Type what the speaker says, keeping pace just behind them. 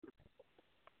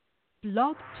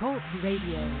Blog Talk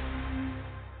Radio.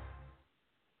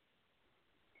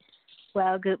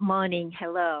 Well, good morning.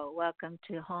 Hello. Welcome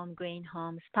to Home Green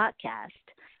Homes podcast.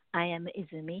 I am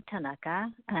Izumi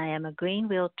Tanaka. I am a green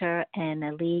realtor and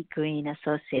a lead green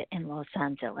associate in Los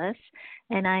Angeles,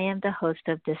 and I am the host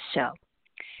of this show.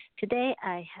 Today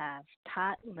I have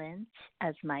Todd Lynch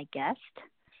as my guest.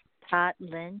 Todd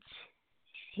Lynch,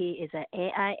 he is an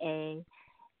AIA,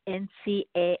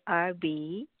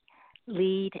 NCARB,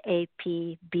 Lead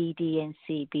AP,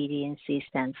 BD&C. BD&C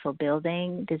stands for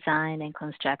Building, Design, and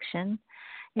Construction.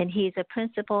 And he's a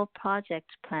principal project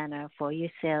planner for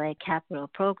UCLA Capital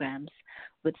Programs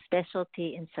with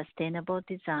specialty in sustainable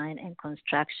design and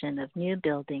construction of new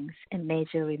buildings and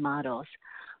major remodels,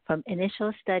 from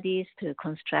initial studies to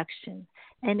construction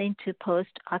and into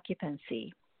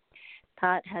post-occupancy.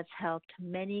 Todd has helped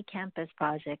many campus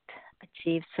projects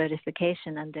achieve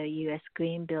certification under U.S.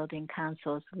 Green Building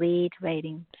Council's LEED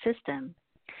rating system.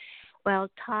 Well,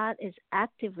 Todd is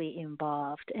actively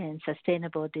involved in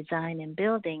sustainable design and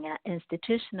building at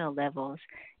institutional levels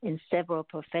in several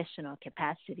professional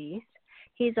capacities.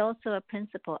 He's also a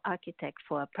principal architect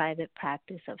for a private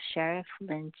practice of Sheriff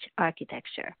Lynch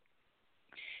Architecture.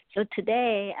 So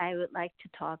today I would like to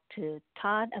talk to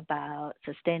Todd about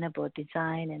sustainable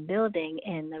design and building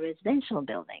in the residential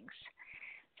buildings.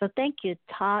 So thank you,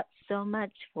 Todd, so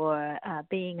much for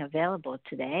being available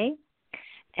today.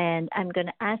 And I'm going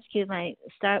to ask you,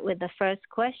 start with the first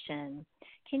question.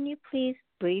 Can you please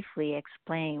briefly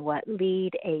explain what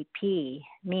LEED AP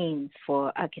means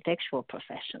for architectural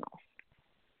professionals?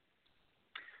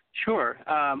 Sure.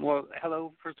 Well,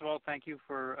 hello. First of all, thank you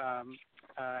for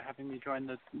having me join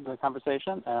the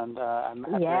conversation, and I'm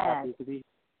happy to be.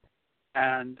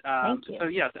 And thank you. So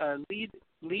yes, LEED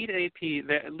AP.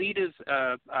 LEED is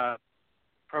a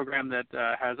program that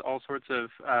has all sorts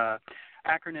of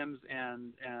acronyms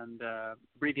and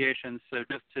abbreviations. So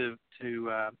just to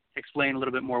explain a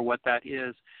little bit more what that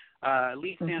is.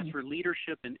 LEED stands for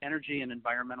Leadership in Energy and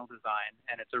Environmental Design,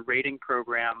 and it's a rating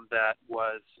program that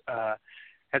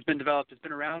has been developed. It's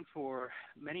been around for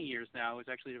many years now. It was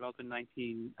actually developed in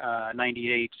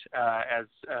 1998,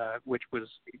 which was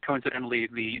coincidentally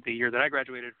the year that I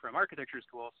graduated from architecture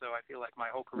school. So I feel like my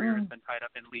whole career has been tied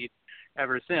up in LEED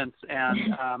ever since.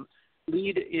 And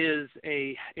LEED is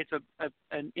an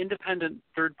independent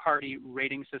third-party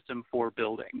rating system for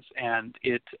buildings, and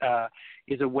it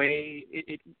is a way.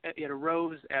 It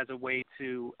arose as a way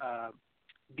to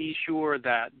be sure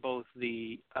that both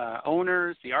the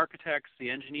owners, the architects, the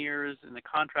engineers, and the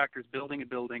contractors building a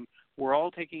building were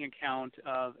all taking account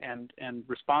of and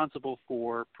responsible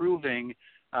for proving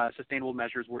sustainable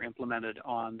measures were implemented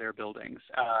on their buildings.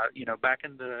 Back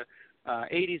in the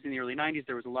 80s and the early 90s,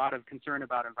 there was a lot of concern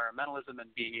about environmentalism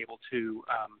and being able to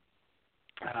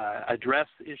address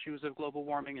issues of global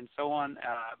warming and so on,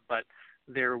 but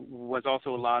there was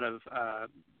also a lot of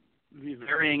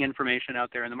varying information out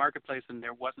there in the marketplace, and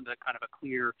there wasn't a kind of a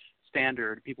clear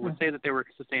standard. People would say that they were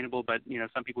sustainable, but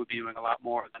some people would be doing a lot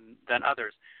more than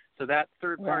others. So that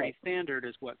third-party standard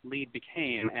is what LEED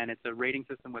became, and it's a rating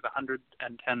system with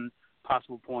 110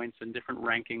 possible points and different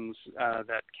rankings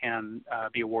that can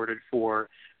be awarded for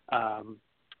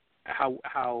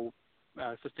how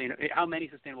many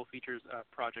sustainable features a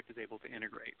project is able to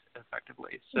integrate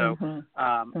effectively. So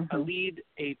a LEED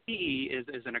AP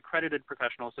is an accredited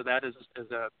professional. So that is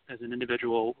as an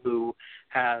individual who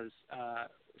has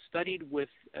studied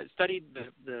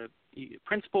the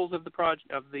principles of the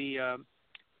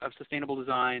of sustainable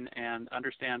design and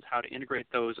understands how to integrate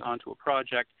those onto a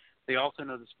project. They also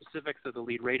know the specifics of the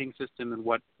LEED rating system and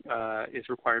what is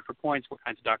required for points, what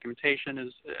kinds of documentation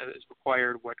is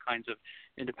required, what kinds of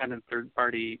independent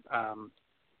third-party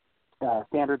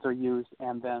standards are used,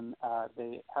 and then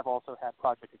they have also had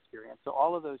project experience. So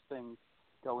all of those things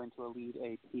go into a LEED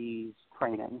AP's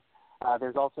training.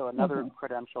 There's also another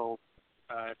credential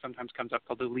sometimes comes up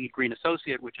called the LEED Green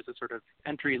Associate, which is a sort of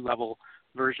entry-level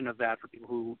version of that for people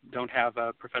who don't have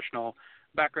a professional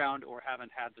background or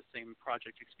haven't had the same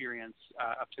project experience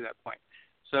up to that point.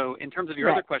 So in terms of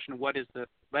your other question, what is the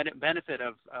benefit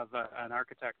of an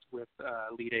architect with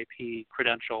LEED AP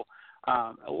credential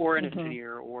or an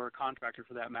engineer or a contractor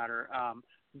for that matter?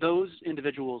 Those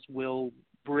individuals will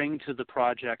bring to the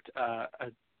project a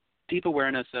deep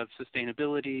awareness of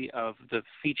sustainability, of the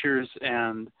features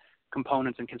and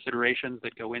components and considerations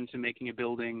that go into making a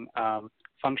building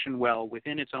function well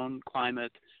within its own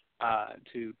climate,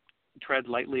 to tread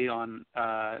lightly on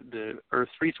the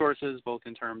Earth's resources, both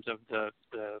in terms of the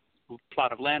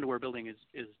plot of land where a building is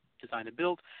designed and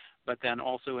built, but then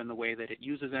also in the way that it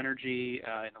uses energy,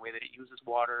 in the way that it uses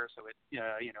water. So it, it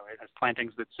has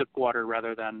plantings that sip water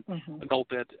rather than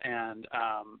gulp it, and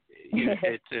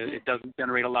it doesn't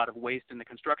generate a lot of waste in the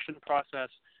construction process.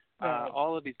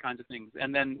 All of these kinds of things,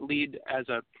 and then LEED as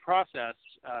a process.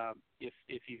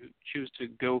 If you choose to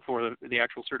go for the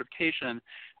actual certification,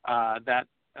 that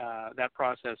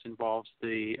process involves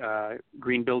the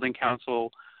Green Building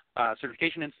Council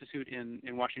Certification Institute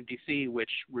in Washington D.C.,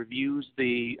 which reviews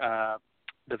the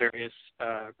various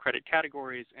credit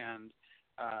categories and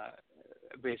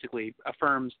basically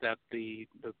affirms that the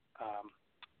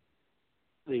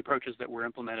approaches that were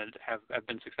implemented have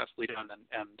been successfully done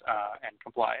and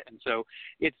comply. And so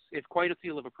it's quite a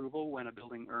seal of approval when a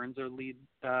building earns a LEED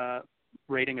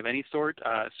rating of any sort.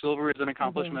 Silver is an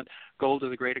accomplishment, gold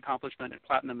is a great accomplishment, and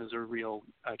platinum is a real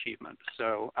achievement.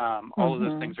 So all of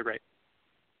those things are great.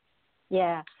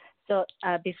 Yeah. So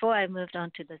before I moved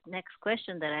on to the next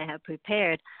question that I have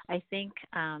prepared, I think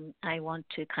I want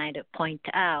to kind of point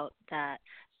out that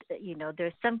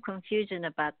there's some confusion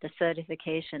about the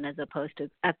certification as opposed to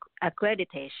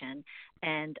accreditation.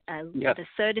 And the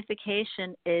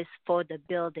certification is for the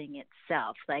building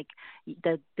itself. Like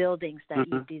the buildings that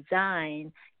you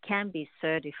design can be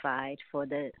certified for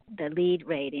the LEED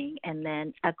rating. And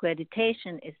then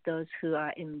accreditation is those who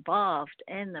are involved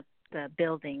in the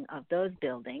building of those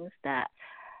buildings that,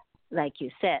 like you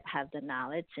said, have the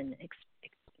knowledge and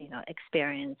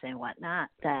experience and whatnot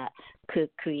that could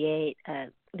create a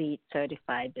LEED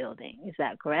certified building. Is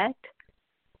that correct?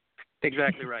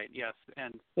 Exactly right. Yes,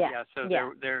 and so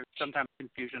there's sometimes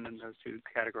confusion in those two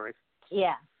categories.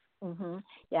 Yeah.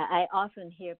 Yeah, I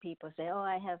often hear people say, "Oh,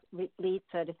 I have LEED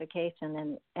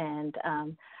certification," and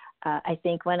I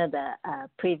think one of the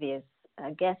previous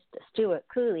guests, Stuart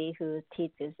Cooley, who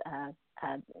teaches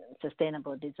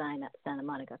sustainable design at Santa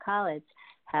Monica College,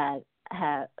 had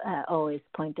always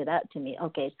pointed out to me,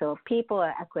 okay, so people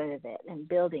are accredited and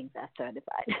buildings are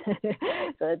certified.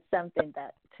 So it's something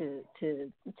that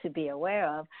to be aware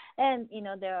of. And,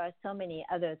 there are so many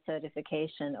other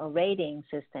certification or rating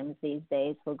systems these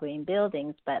days for green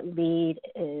buildings, but LEED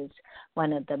is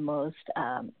one of the most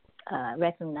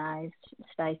recognized,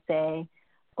 should I say,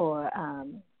 or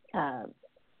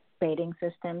rating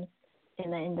systems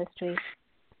in the industry.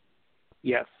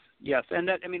 Yes, and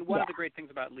one of the great things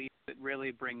about LEED is it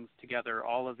really brings together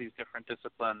all of these different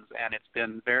disciplines, and it's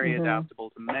been very adaptable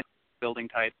to many building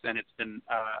types, and it's been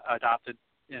adopted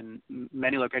in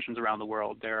many locations around the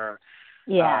world. There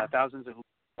are thousands of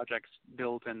projects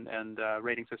built and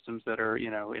rating systems that are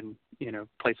in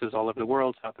places all over the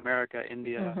world, South America,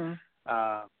 India,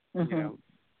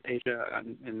 Asia,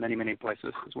 and in many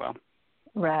places as well.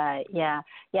 Right. Yeah.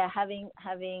 Having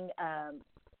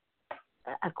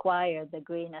acquired the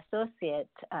Green Associate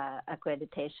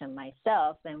accreditation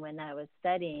myself, and when I was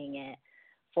studying it,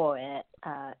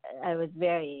 I was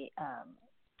very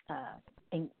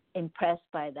impressed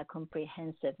by the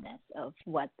comprehensiveness of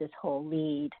what this whole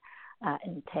LEED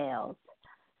entails.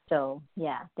 So,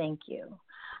 thank you.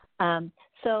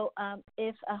 So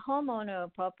if a homeowner or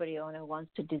property owner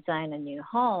wants to design a new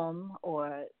home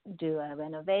or do a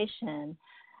renovation,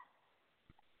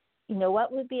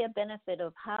 what would be a benefit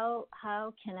of how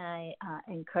can I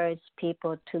encourage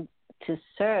people to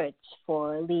search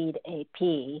for LEED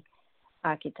AP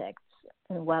architects,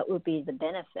 and what would be the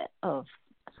benefit of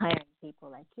hiring people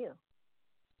like you?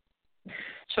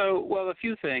 So, a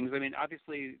few things.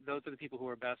 Obviously, those are the people who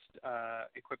are best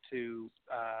equipped to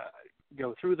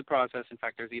go through the process. In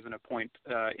fact, there's even a point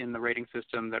in the rating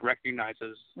system that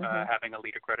recognizes having a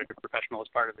LEED accredited professional as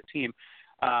part of the team.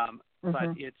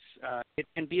 But it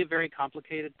can be a very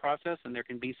complicated process, and there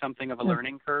can be something of a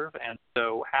learning curve. And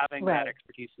so having that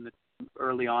expertise in the team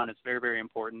early on is very, very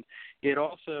important. It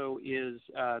also is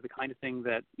the kind of thing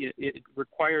that it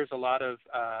requires a lot of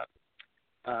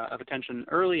attention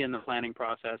early in the planning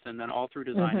process, and then all through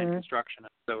design and construction.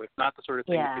 So it's not the sort of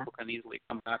thing that people can easily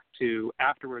come back to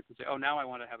afterwards and say, "Oh, now I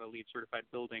want to have a LEED certified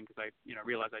building because I,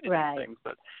 realized I did these things."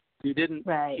 But you didn't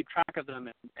keep track of them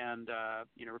and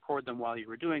record them while you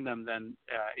were doing them, then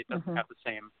it doesn't have the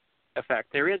same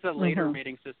effect. There is a later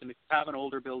rating system. If you have an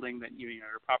older building that you're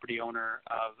a property owner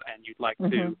of and you'd like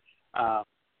to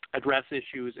address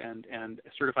issues and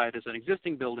certify it as an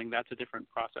existing building, that's a different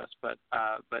process. But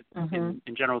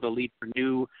in general, the LEED for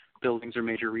new buildings or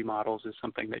major remodels is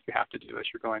something that you have to do as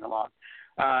you're going along.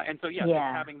 And so, it's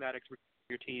having that expertise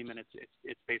in your team, and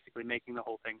it's basically making the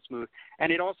whole thing smooth.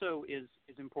 And it also is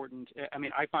important.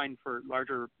 I find for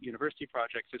larger university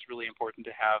projects, it's really important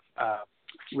to have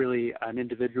really an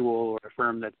individual or a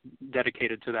firm that's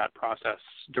dedicated to that process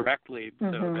directly,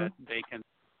 so that they can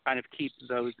kind of keep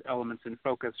those elements in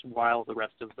focus while the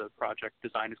rest of the project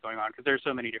design is going on, because there's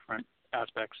so many different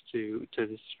aspects to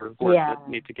this sort of work that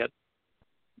need to get,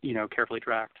 carefully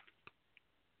tracked.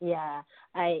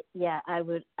 I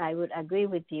would agree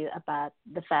with you about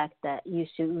the fact that you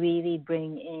should really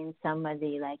bring in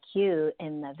somebody like you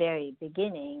in the very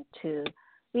beginning to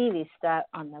really start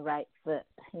on the right foot.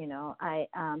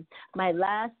 My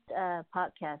last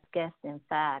podcast guest, in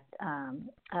fact,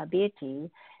 Beauty,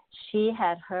 she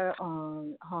had her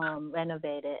own home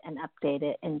renovated and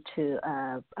updated into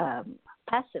a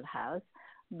passive house,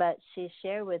 but she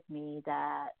shared with me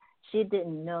that she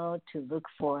didn't know to look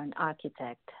for an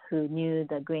architect who knew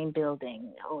the green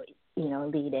building or,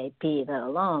 LEED AP, let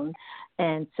alone.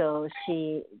 And so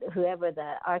whoever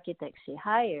the architect she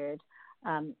hired,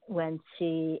 when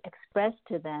she expressed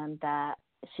to them that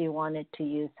she wanted to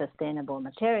use sustainable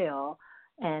material,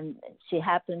 and she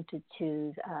happened to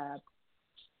choose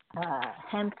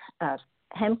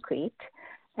hempcrete,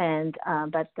 and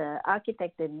but the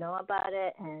architect didn't know about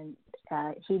it, and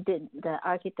the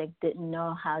architect didn't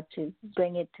know how to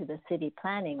bring it to the city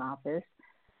planning office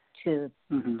to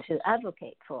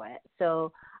advocate for it.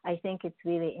 So I think it's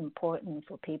really important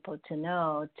for people to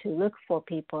know to look for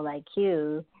people like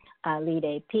you, LEED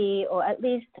AP, or at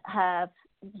least have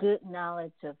good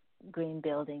knowledge of green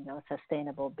building or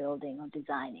sustainable building or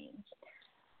designing.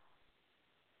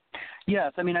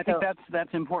 Yes, I mean, I think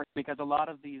that's important, because a lot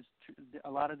of these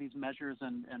measures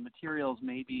and materials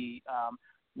may be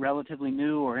relatively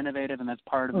new or innovative, and that's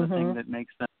part of the thing that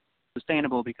makes them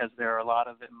sustainable, because there are a lot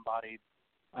of embodied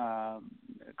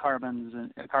carbon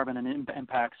and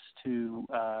impacts to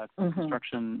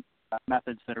construction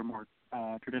methods that are more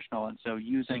traditional, and so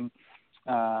using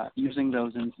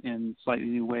those in slightly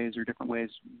new ways or different ways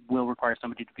will require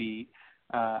somebody to be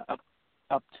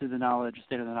up to the knowledge,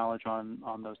 state of the knowledge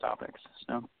on those topics.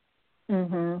 So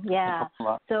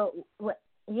So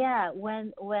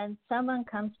when someone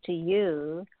comes to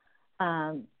you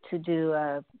to do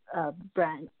a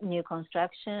brand new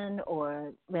construction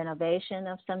or renovation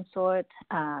of some sort,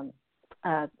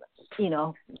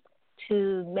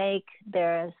 to make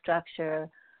their structure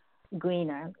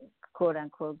greener, quote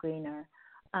unquote greener,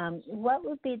 what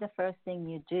would be the first thing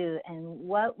you do, and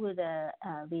what would a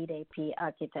LEED AP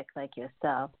architect like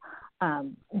yourself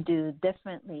do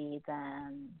differently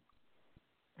than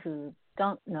who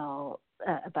don't know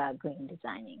about green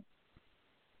designing?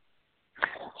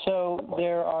 So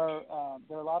there are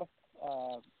a lot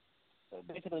of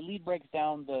basically LEED breaks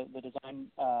down the design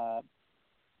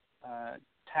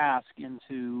task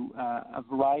into a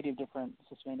variety of different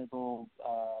sustainable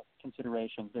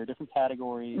considerations. There are different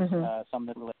categories, some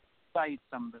that relate to the site,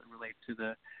 some that relate to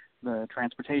the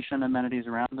transportation amenities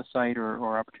around the site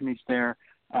or opportunities there,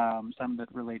 some that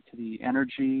relate to the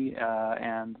energy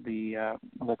and the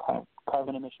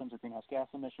carbon emissions or greenhouse gas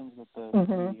emissions that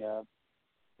the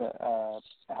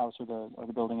house or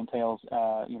the building entails.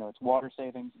 It's water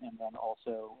savings, and then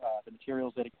also the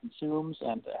materials that it consumes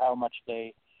and how much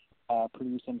they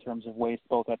produce in terms of waste,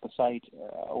 both at the site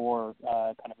or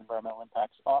kind of environmental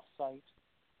impacts off-site.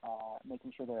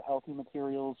 Making sure there are healthy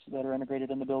materials that are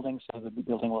integrated in the building, so the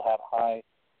building will have high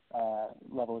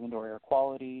level of indoor air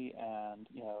quality and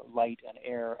light and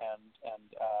air and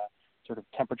sort of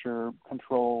temperature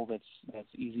control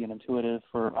that's easy and intuitive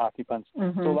for occupants.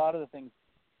 So a lot of the things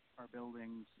are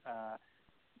buildings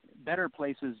better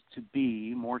places to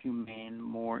be, more humane,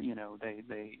 more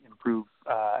they improve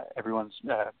everyone's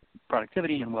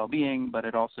productivity and well-being, but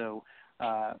it also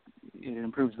it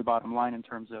improves the bottom line in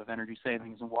terms of energy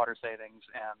savings and water savings,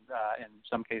 and in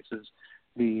some cases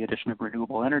the addition of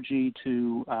renewable energy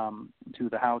to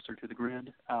the house or to the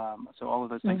grid. So all of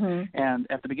those things. And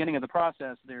at the beginning of the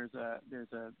process, there's a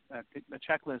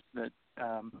checklist that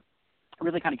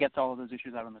really kind of gets all of those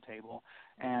issues out on the table.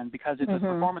 And because it's a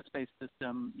performance-based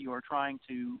system, you're trying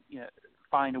to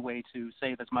find a way to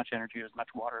save as much energy or as much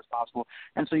water as possible.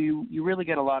 And so you really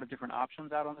get a lot of different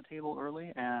options out on the table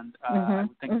early. And I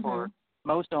would think for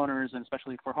most owners, and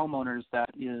especially for homeowners, that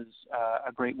is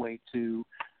a great way to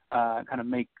kind of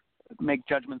make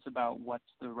judgments about what's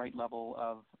the right level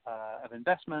of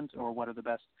investment, or what are the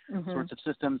best sorts of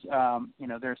systems.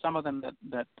 There are some of them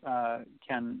that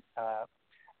can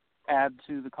add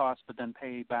to the cost, but then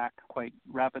pay back quite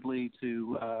rapidly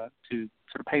to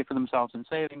sort of pay for themselves in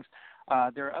savings.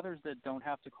 There are others that don't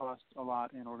have to cost a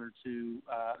lot in order to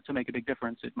make a big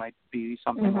difference. It might be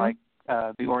something like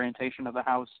the orientation of the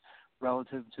house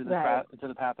relative to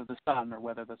the path of the sun, or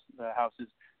whether the house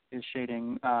is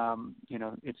shading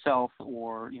itself,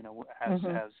 or has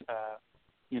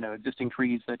existing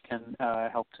trees that can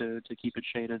help to keep it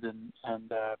shaded and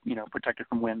protect it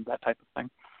from wind, that type of thing.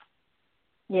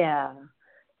 Yeah.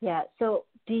 So,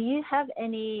 do you have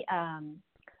any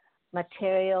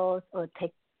materials or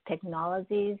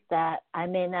technologies that I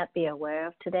may not be aware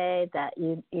of today that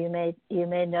you may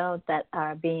know that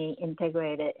are being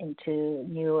integrated into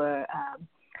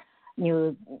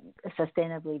new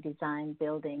sustainably designed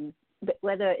buildings,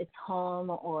 whether it's home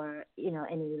or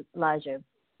any larger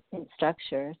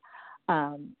structures,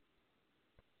 that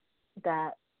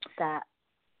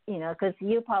because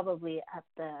you're probably at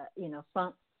the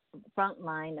front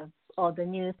line of all the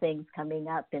new things coming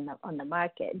up on the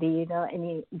market. Do you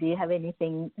have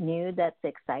anything new that's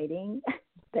exciting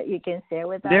that you can share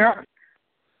with us?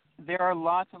 There are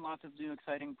lots and lots of new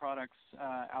exciting products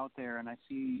out there, and I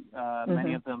see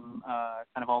many of them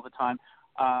kind of all the time.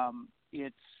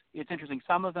 It's interesting.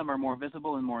 Some of them are more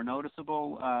visible and more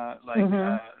noticeable, like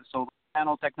solar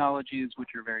panel technologies,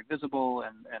 which are very visible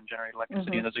and generate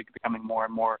electricity. Those are becoming more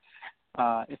and more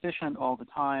efficient all the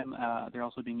time. They're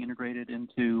also being integrated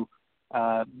into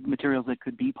materials that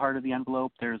could be part of the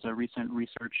envelope. There's a recent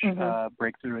research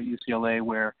breakthrough at UCLA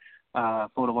where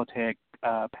photovoltaic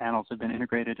panels have been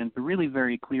integrated into really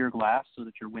very clear glass so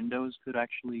that your windows could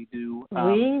actually do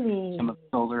some of the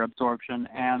solar absorption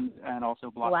and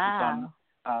also block the sun,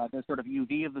 the sort of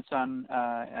UV of the sun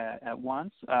at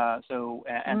once, and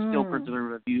still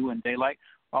preserve a view in daylight.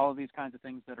 All of these kinds of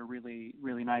things that are really,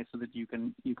 really nice so that you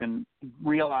can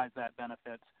realize that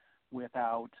benefit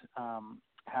without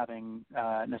having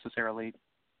necessarily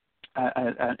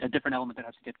a different element that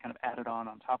has to get kind of added on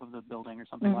top of the building or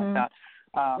something like that.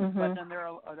 But then there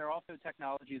are also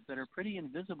technologies that are pretty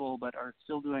invisible but are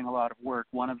still doing a lot of work.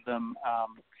 One of them, I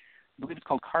believe it's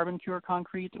called carbon cure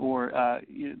concrete, or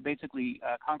basically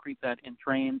concrete that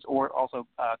entrains, or also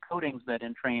coatings that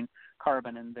entrain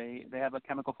carbon, and they have a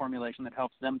chemical formulation that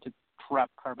helps them to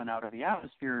trap carbon out of the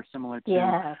atmosphere, similar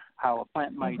to how a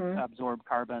plant might absorb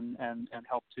carbon and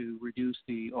help to reduce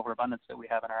the overabundance that we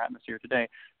have in our atmosphere today.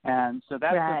 And so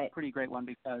that's a pretty great one,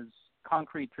 because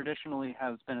concrete traditionally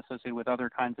has been associated with other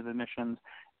kinds of emissions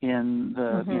in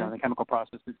the the chemical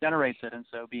process that generates it, and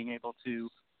so being able to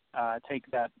take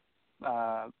that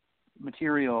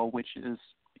material, which is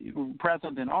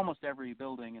present in almost every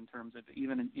building in terms of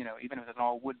even if it's an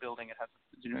all wood building, it has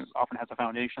often has a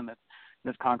foundation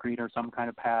that's concrete or some kind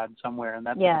of pad somewhere, and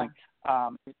that's something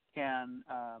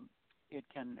it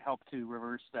can help to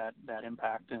reverse that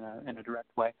impact in a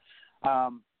direct way.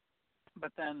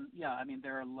 But then,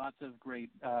 there are lots of great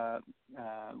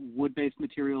wood-based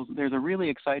materials. There's a really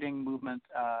exciting movement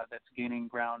that's gaining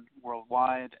ground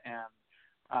worldwide, and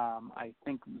I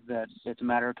think that it's a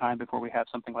matter of time before we have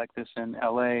something like this in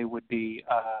LA, would be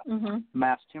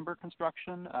mass timber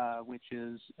construction, which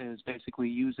is basically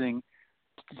using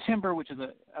timber, which is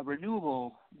a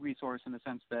renewable resource in the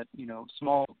sense that,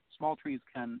 small trees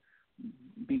can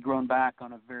be grown back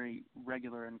on a very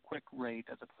regular and quick rate,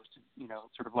 as opposed to,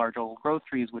 sort of large old growth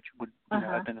trees, which would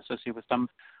have been associated with some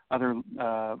other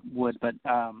wood. But,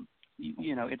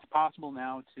 it's possible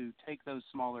now to take those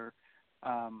smaller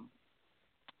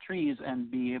trees and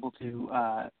be able to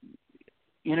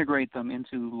integrate them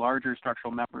into larger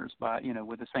structural members by,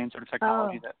 with the same sort of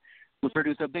technology that would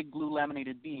produce a big blue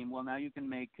laminated beam. Well, now you can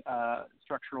make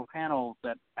structural panels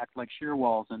that act like shear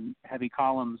walls and heavy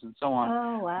columns and so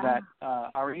on that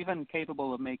are even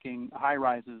capable of making high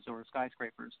rises or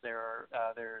skyscrapers.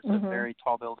 There's a very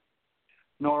tall building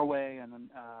in Norway, and then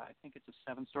I think it's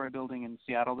a 7-story building in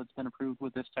Seattle that's been approved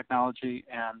with this technology.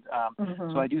 And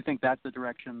so I do think that's the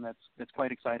direction that's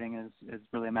quite exciting. Is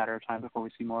really a matter of time before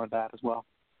we see more of that as well.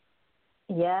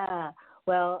 Yeah.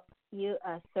 Well, you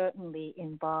are certainly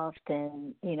involved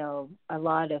in, a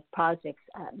lot of projects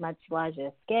at much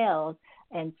larger scales.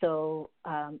 And so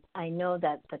I know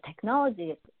that the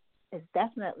technology is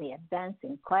definitely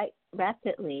advancing quite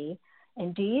rapidly.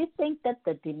 And do you think that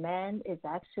the demand is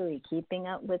actually keeping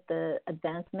up with the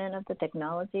advancement of the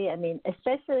technology? I mean,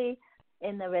 especially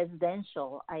in the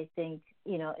residential, I think,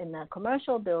 in the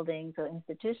commercial buildings or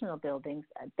institutional buildings,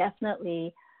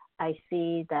 definitely I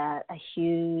see that a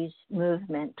huge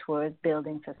movement towards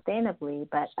building sustainably.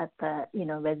 But at the,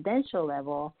 residential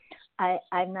level,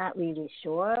 I'm not really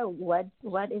sure. What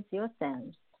is your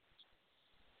sense?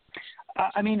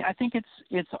 I think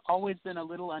it's always been a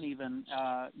little uneven,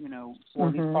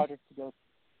 for these projects to go.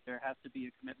 There has to be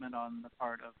a commitment on the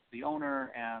part of the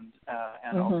owner and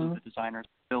also the designers,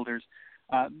 builders,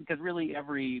 because really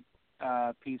every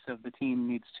piece of the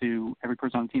team every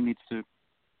person on the team needs to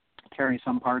carry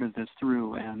some part of this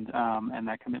through, and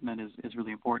that commitment is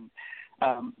really important.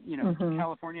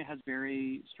 California has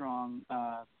very strong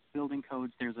building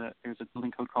codes. There's a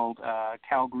building code called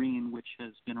Cal Green, which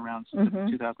has been around since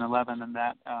 2011, and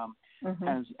that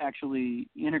has actually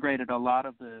integrated a lot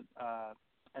of the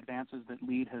advances that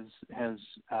LEED has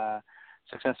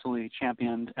successfully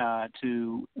championed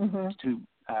to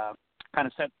kind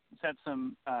of set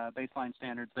some baseline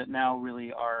standards that now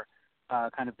really are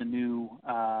kind of the new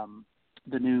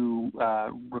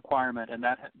requirement, and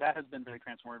that has been very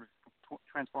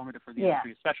transformative for the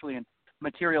industry, especially in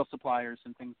material suppliers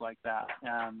and things like that.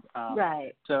 And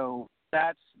so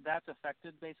that's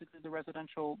affected basically the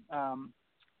residential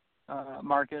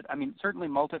market. I mean, certainly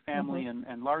multifamily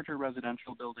and larger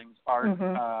residential buildings are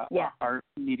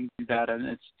needing to do that, and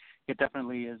it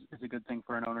definitely is a good thing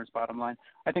for an owner's bottom line.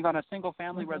 I think on a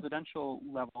single-family residential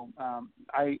level,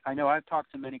 I know I've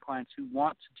talked to many clients who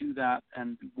want to do that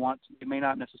and they may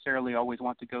not necessarily always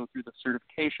want to go through the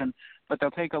certification, but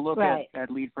they'll take a look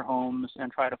at LEED for Homes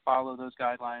and try to follow those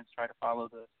guidelines, try to follow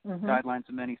the guidelines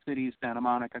of many cities, Santa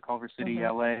Monica, Culver City,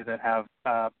 LA, that have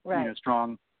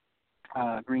strong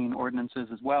green ordinances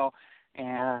as well,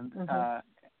 and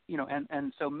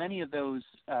and so many of those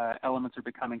elements are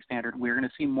becoming standard. We're going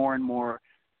to see more and more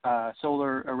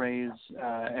solar arrays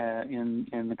in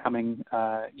the coming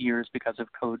years because of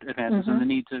code advances and the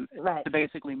need to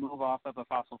basically move off of a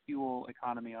fossil fuel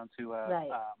economy onto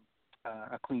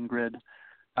a clean grid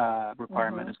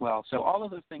requirement as well. So all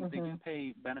of those things, they do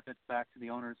pay benefits back to the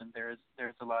owners, and there's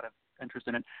a lot of interest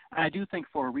in it. And I do think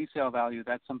for resale value,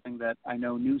 that's something that I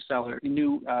know new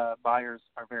buyers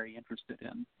are very interested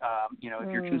in.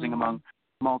 If you're choosing among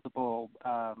multiple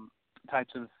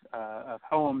types of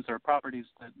homes or properties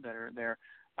that are there,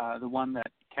 the one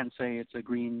that can say it's a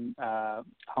green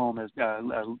home, is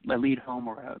a LEED home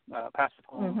or a passive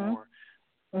home or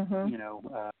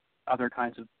other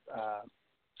kinds of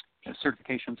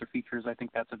certifications or features, I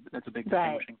think that's a big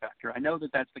distinguishing factor. I know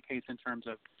that that's the case in terms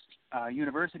of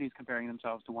universities comparing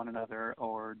themselves to one another,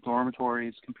 or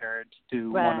dormitories compared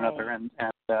to one another, and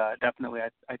definitely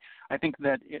I think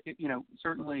that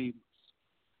certainly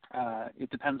it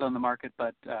depends on the market,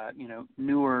 but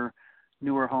newer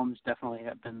homes definitely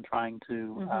have been trying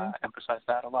to emphasize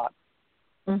that a lot.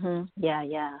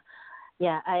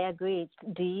 Yeah, I agree.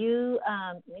 Do you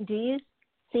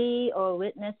see or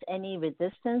witness any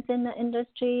resistance in the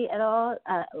industry at all,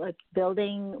 like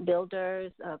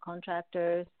builders,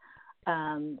 contractors?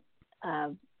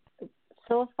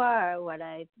 So far, what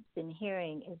I've been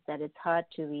hearing is that it's hard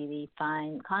to really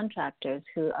find contractors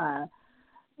who are,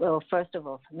 well, first of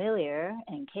all, familiar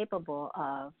and capable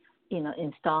of,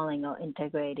 installing or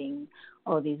integrating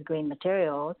all these green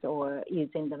materials, or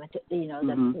using the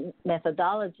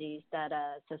methodologies that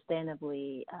are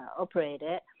sustainably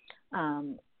operated.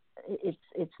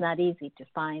 It's not easy to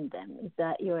find them. Is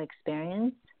that your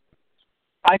experience?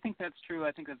 I think that's true.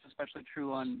 I think that's especially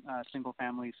true on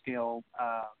single-family scale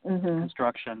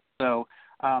construction. So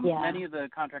many of the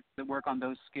contractors that work on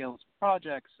those scales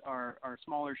projects are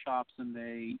smaller shops, and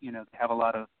they have a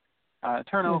lot of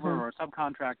turnover or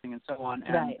subcontracting and so on.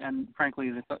 And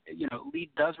frankly, LEED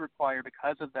does require,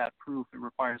 because of that proof, it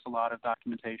requires a lot of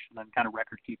documentation and kind of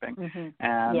record keeping.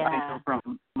 And I know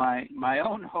from my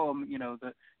own home,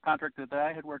 the contractor that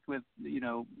I had worked with,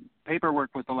 paperwork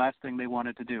was the last thing they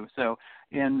wanted to do. So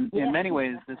in many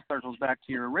ways, this circles back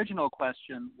to your original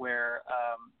question, where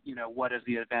what is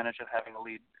the advantage of having a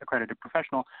LEED accredited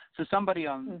professional? So somebody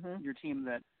on your team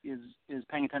that is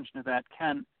paying attention to that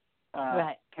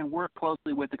can work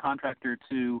closely with the contractor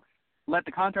to let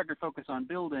the contractor focus on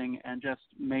building, and just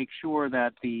make sure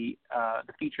that the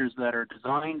features that are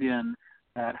designed in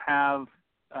that have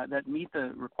that meet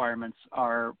the requirements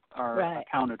are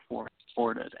accounted for,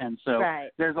 supported. And so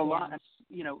there's a lot.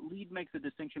 LEED makes a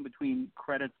distinction between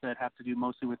credits that have to do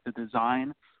mostly with the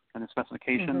design and the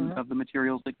specification of the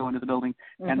materials that go into the building,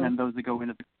 and then those that go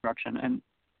into the construction. And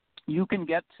you can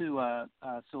get to a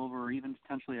silver or even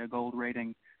potentially a gold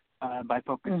rating by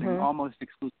focusing almost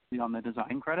exclusively on the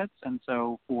design credits. And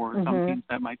so for some teams,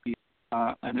 that might be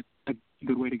a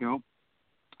good way to go.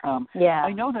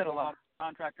 I know that a lot of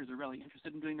contractors are really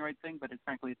interested in doing the right thing, but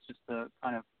frankly, it's just the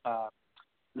kind of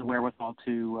the wherewithal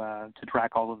to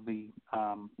track all of the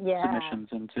submissions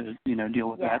and to deal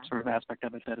with that sort of aspect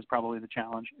of it that is probably the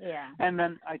challenge. And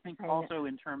then I think also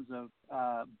in terms of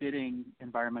bidding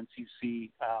environments, you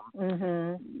see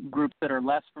groups that are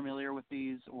less familiar with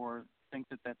these, or think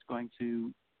that that's going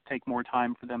to take more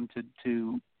time for them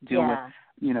to deal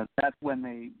with. That's when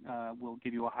they will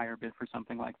give you a higher bid for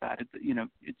something like that.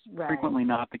 It's frequently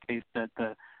not the case that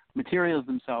the materials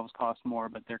themselves cost more,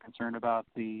 but they're concerned about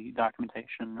the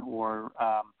documentation or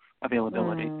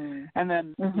availability. And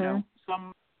then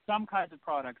some some kinds of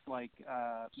products like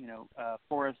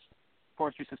Forestry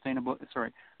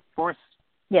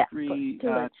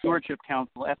Stewardship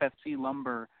Council (FSC)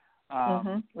 lumber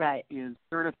is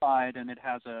certified, and it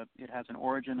has an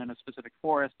origin in a specific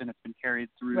forest, and it's been carried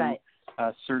through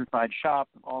a certified shop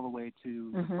all the way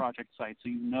to the project site. So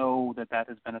you know that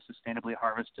has been a sustainably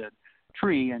harvested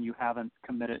tree, and you haven't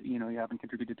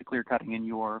contributed to clear cutting in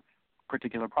your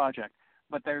particular project.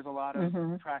 But there's a lot of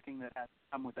tracking that has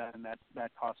to come with that, and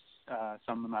that costs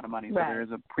some amount of money. So there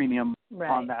is a premium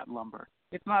on that lumber.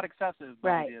 It's not excessive,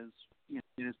 but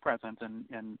it is present, and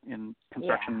in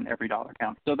construction, every dollar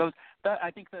counts. So I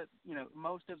think that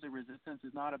most of the resistance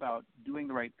is not about doing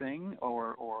the right thing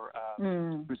or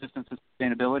resistance to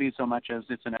sustainability so much as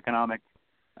it's an economic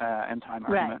and time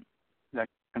argument. Is that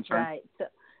concern? Right.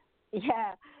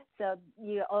 So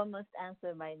you almost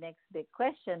answered my next big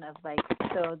question of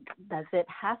so does it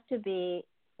have to be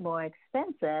more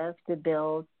expensive to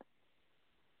build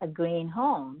a green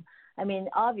home? I mean,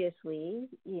 obviously,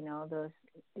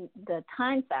 the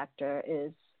time factor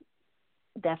is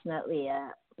definitely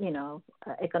a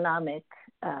economic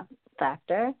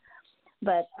factor,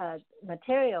 but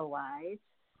material-wise,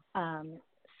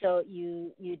 so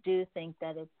you do think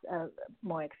that it's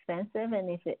more expensive, and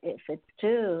if it's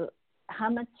true, how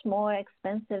much more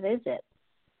expensive is it?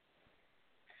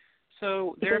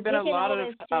 So there have been a lot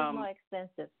of more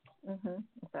expensive.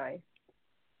 Sorry.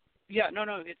 Yeah, no,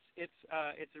 it's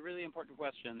a really important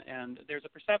question, and there's a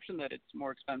perception that it's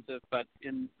more expensive, but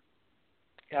in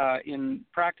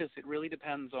practice, it really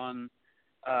depends on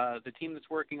the team that's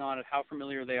working on it, how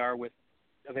familiar they are with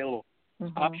available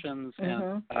options,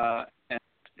 and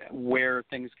where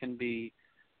things can be,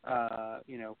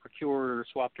 procured or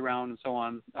swapped around and so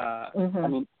on. I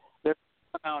mean, there's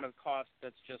an amount of cost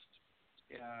that's just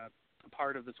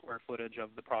part of the square footage of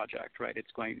the project, right?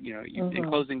 It's going,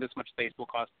 enclosing this much space will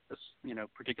cost this,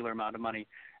 particular amount of money.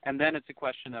 And then it's a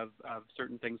question of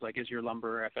certain things like, is your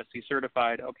lumber FSC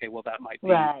certified? Okay, well, that might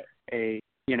be a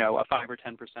 5 or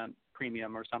 10%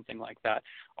 premium or something like that.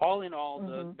 All in all,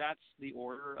 that's the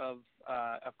order of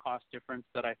cost difference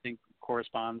that I think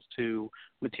corresponds to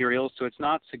materials. So it's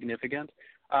not significant.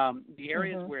 The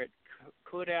areas where it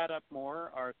could add up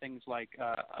more are things like,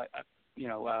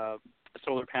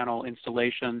 solar panel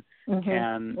installation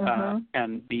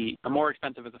can be more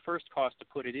expensive as a first cost to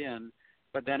put it in,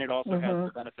 but then it also has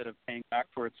the benefit of paying back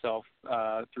for itself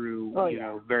through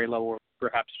very low or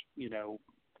perhaps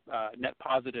net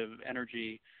positive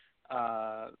energy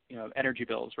energy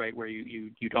bills, right, where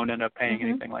you don't end up paying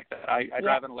anything like that. I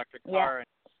drive an electric car, and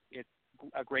it's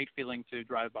a great feeling to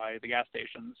drive by the gas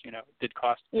stations. It did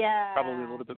cost probably a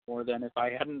little bit more than if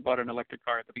I hadn't bought an electric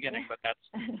car at the beginning, but that's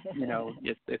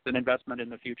it's an investment in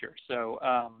the future. So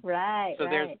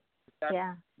there's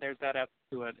that aspect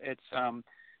to it. It's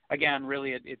again,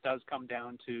 really, it does come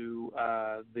down to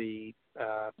the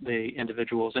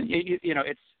individuals, and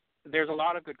there's a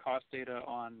lot of good cost data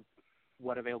on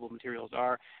what available materials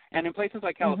are, and in places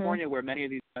like California, where many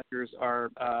of these measures are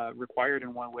required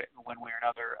in one way or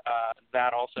another,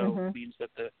 that also means that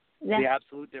the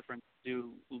absolute difference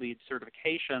to lead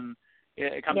certification,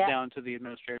 it comes down to the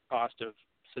administrative cost of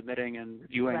submitting and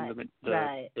reviewing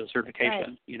the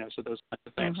certification. So those kinds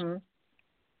of things.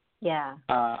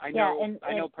 I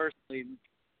know personally.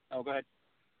 Oh, go ahead.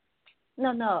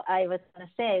 No, I was going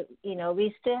to say,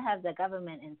 we still have the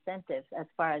government incentives as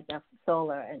far as the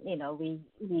solar, and, we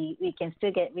can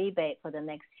still get rebate for the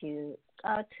next 2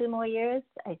 more years.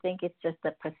 I think it's just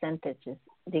the percentage is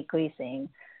decreasing.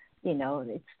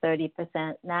 It's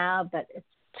 30% now, but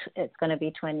it's going to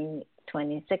be 26%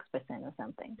 or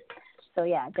something. So,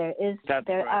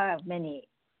 there are many,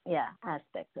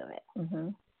 aspects of it.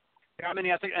 There are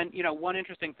many aspects, and, one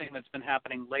interesting thing that's been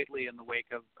happening lately in the wake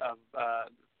of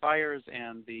fires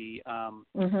and the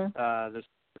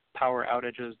power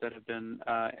outages that have been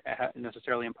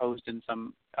necessarily imposed in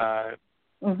some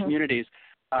communities,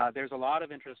 there's a lot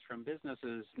of interest from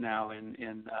businesses now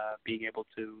in being able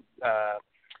to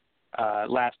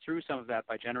last through some of that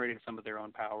by generating some of their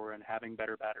own power and having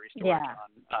better battery storage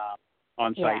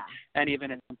on site, and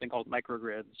even in something called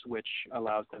microgrids, which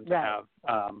allows them to have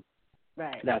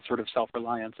that sort of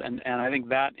self-reliance. And I think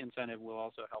that incentive will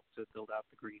also help to build out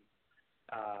the green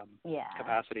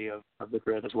capacity of the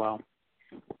grid as well.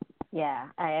 Yeah,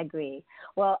 I agree.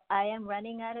 Well, I am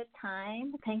running out of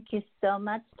time. Thank you so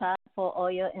much, Todd, for all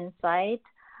your insight.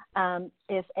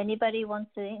 If anybody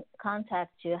wants to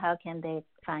contact you, how can they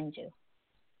find you?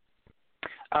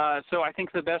 So I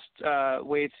think the best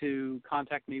way to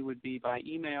contact me would be by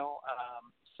email.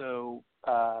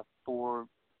 For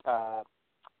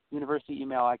university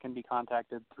email, I can be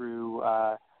contacted through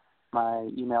my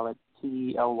email at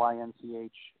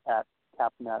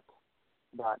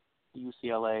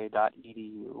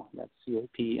tlynch@capnet.ucla.edu. That's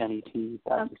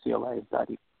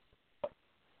capnet.ucla.edu.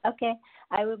 Okay,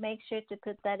 I will make sure to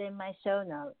put that in my show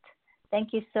notes.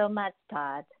 Thank you so much,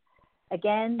 Todd.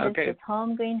 Again, this is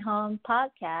Home Green Home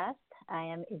Podcast. I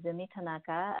am Izumi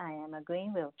Tanaka. I am a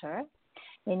green realtor.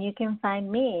 And you can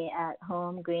find me at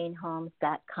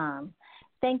homegreenhomes.com.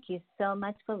 Thank you so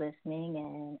much for listening,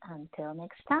 and until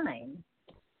next time.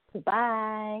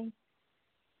 Goodbye.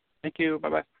 Thank you.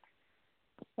 Bye-bye.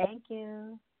 Thank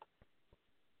you.